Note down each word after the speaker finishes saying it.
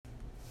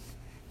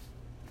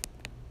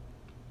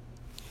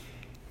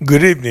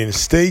Good evening.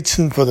 Stay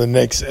tuned for the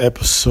next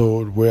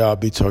episode where I'll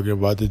be talking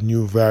about the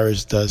new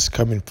virus that's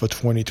coming for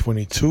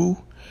 2022.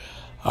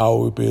 I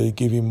will be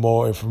giving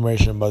more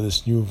information about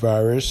this new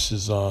virus.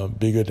 It's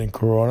bigger than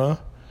Corona.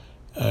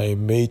 It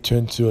may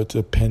turn to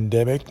a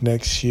pandemic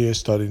next year,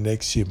 starting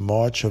next year,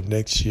 March of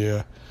next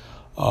year.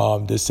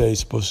 They say it's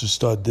supposed to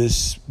start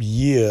this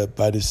year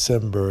by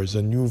December. It's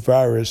a new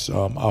virus.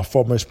 Our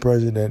former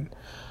president,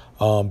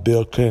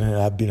 Bill Clinton,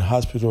 had been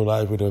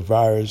hospitalized with a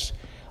virus.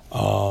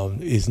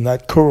 It's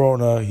not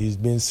Corona. He's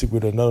been sick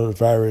with another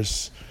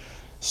virus,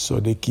 so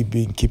they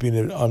keeping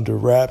it under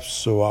wraps.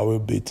 So I will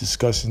be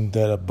discussing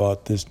that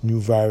about this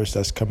new virus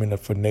that's coming up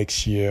for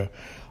next year.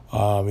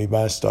 It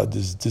might start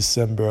this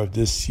December of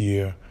this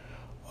year.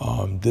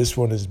 This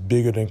one is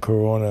bigger than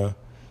Corona,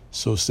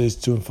 so stay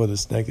tuned for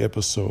this next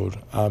episode.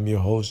 I'm your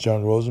host,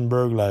 John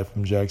Rosenberg, live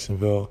from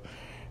Jacksonville.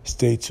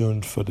 Stay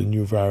tuned for the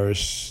new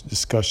virus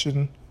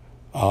discussion.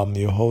 I'm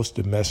your host,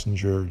 the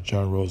messenger,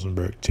 John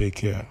Rosenberg. Take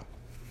care.